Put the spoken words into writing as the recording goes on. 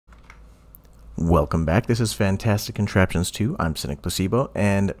Welcome back. This is Fantastic Contraptions 2. I'm Cynic Placebo,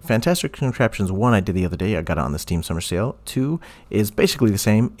 and Fantastic Contraptions 1 I did the other day. I got it on the Steam Summer Sale. 2 is basically the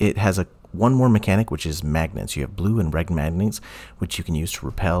same. It has one more mechanic, which is magnets. You have blue and red magnets, which you can use to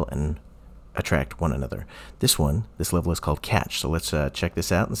repel and attract one another. This level is called Catch. So let's check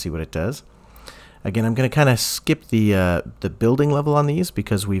this out and see what it does. Again, I'm going to kind of skip the building level on these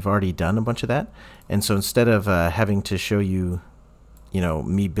because we've already done a bunch of that. And so instead of having to show you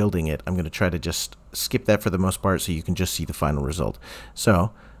me building it, I'm going to try to just skip that for the most part so you can just see the final result.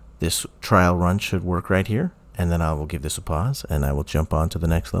 So this trial run should work right here, and then I will give this a pause and I will jump on to the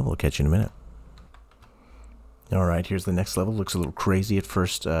next level. I'll catch you in a minute. Alright, here's the next level. Looks a little crazy at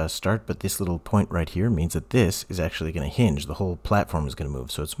first start, but this little point right here means that this is actually going to hinge. The whole platform is going to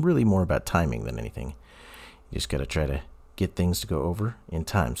move, so it's really more about timing than anything. You just got to try to get things to go over in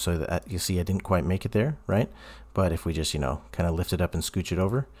time. So that you see I didn't quite make it there, right? But if we just, kind of lift it up and scooch it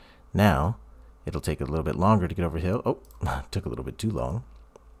over, now it'll take a little bit longer to get over the hill. Oh, took a little bit too long.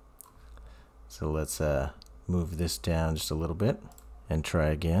 So let's move this down just a little bit and try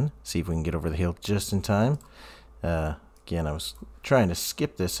again. See if we can get over the hill just in time. Again, I was trying to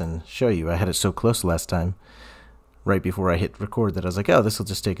skip this and show you. I had it so close last time, right before I hit record, that I was like, oh, this will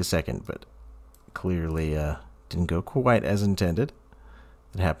just take a second. But clearly didn't go quite as intended.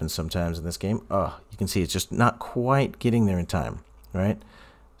 It happens sometimes in this game. Oh, you can see it's just not quite getting there in time, right?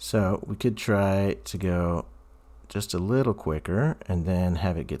 So we could try to go just a little quicker and then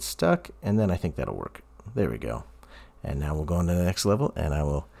have it get stuck, and then I think that'll work. There we go. And now we'll go on to the next level, and I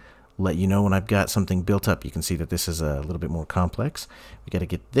will let you know when I've got something built up. You can see that this is a little bit more complex. We got to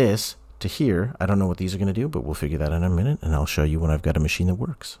get this to here. I don't know what these are going to do, but we'll figure that out in a minute, and I'll show you when I've got a machine that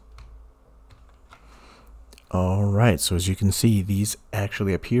works. Alright, so as you can see, these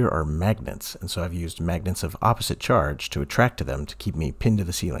actually up here are magnets, and so I've used magnets of opposite charge to attract to them to keep me pinned to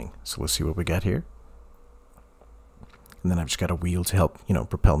the ceiling. So let's see what we got here. And then I've just got a wheel to help,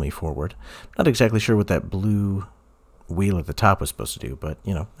 propel me forward. Not exactly sure what that blue wheel at the top was supposed to do, but,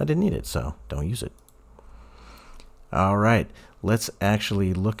 I didn't need it, so don't use it. Alright, let's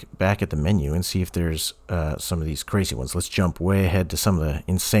actually look back at the menu and see if there's some of these crazy ones. Let's jump way ahead to some of the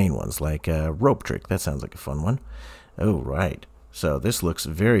insane ones, like rope trick. That sounds like a fun one. Oh, right. So this looks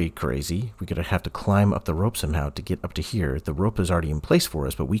very crazy. We're going to have to climb up the rope somehow to get up to here. The rope is already in place for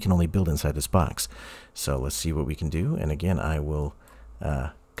us, but we can only build inside this box. So let's see what we can do. And again, I will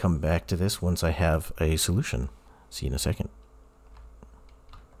come back to this once I have a solution. See you in a second.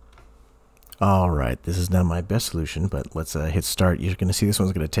 Alright, this is not my best solution, but let's hit start. You're going to see this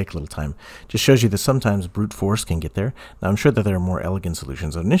one's going to take a little time. Just shows you that sometimes brute force can get there. Now, I'm sure that there are more elegant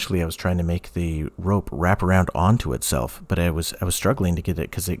solutions. Initially, I was trying to make the rope wrap around onto itself, but I was struggling to get it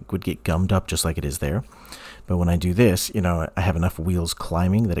because it would get gummed up just like it is there. But when I do this, I have enough wheels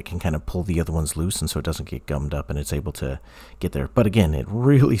climbing that it can kind of pull the other ones loose, and so it doesn't get gummed up, and it's able to get there. But again, it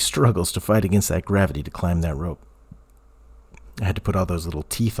really struggles to fight against that gravity to climb that rope. I had to put all those little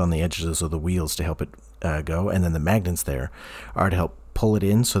teeth on the edges of the wheels to help it go, and then the magnets there are to help pull it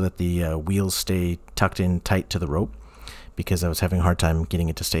in so that the wheels stay tucked in tight to the rope, because I was having a hard time getting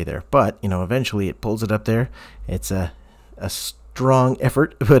it to stay there. But, eventually it pulls it up there. It's a strong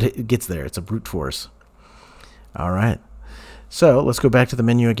effort, but it gets there. It's a brute force. All right. So let's go back to the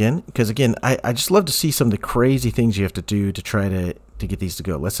menu again, because again, I just love to see some of the crazy things you have to do to try to get these to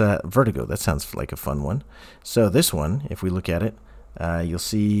go. Let's vertigo. That sounds like a fun one. So this one, if we look at it, you'll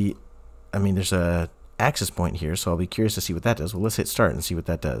see, there's a axis point here, so I'll be curious to see what that does. Well, let's hit start and see what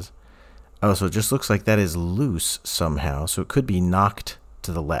that does. Oh, so it just looks like that is loose somehow, so it could be knocked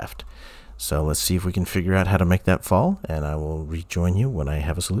to the left. So let's see if we can figure out how to make that fall, and I will rejoin you when I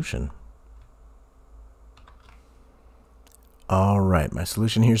have a solution. Alright, my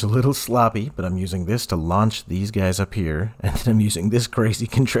solution here is a little sloppy, but I'm using this to launch these guys up here, and then I'm using this crazy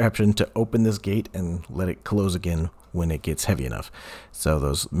contraption to open this gate and let it close again when it gets heavy enough. So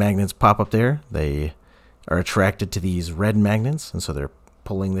those magnets pop up there, they are attracted to these red magnets, and so they're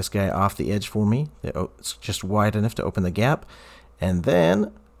pulling this guy off the edge for me. It's just wide enough to open the gap, and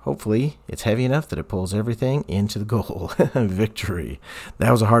then hopefully it's heavy enough that it pulls everything into the goal. Victory.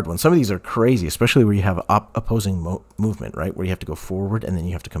 That was a hard one. Some of these are crazy, especially where you have opposing movement, right? Where you have to go forward and then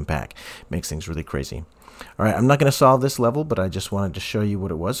you have to come back. Makes things really crazy. All right, I'm not going to solve this level, but I just wanted to show you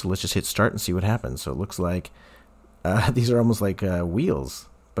what it was. So let's just hit start and see what happens. So it looks like these are almost like wheels,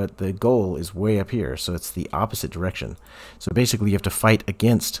 but the goal is way up here. So it's the opposite direction. So basically you have to fight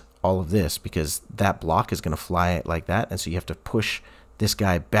against all of this because that block is going to fly like that. And so you have to push this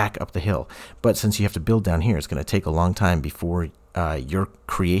guy back up the hill. But since you have to build down here, it's going to take a long time before your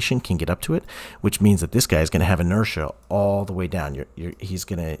creation can get up to it, which means that this guy is going to have inertia all the way down. He's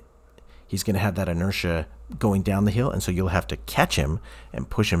going to he's going to have that inertia going down the hill, and so you'll have to catch him and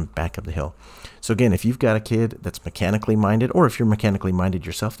push him back up the hill. So again, if you've got a kid that's mechanically minded, or if you're mechanically minded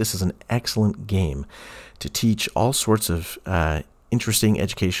yourself, this is an excellent game to teach all sorts of interesting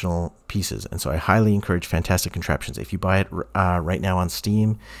educational pieces. And so I highly encourage Fantastic Contraptions. If you buy it right now on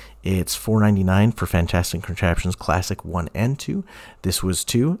Steam, it's $4.99 for Fantastic Contraptions Classic 1 and 2. This was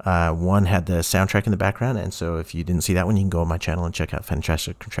 2. 1 had the soundtrack in the background, and so if you didn't see that one, you can go on my channel and check out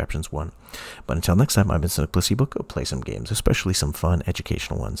Fantastic Contraptions 1. But until next time, I've been Cynic Placebo. Go play some games, especially some fun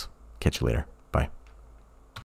educational ones. Catch you later. Bye.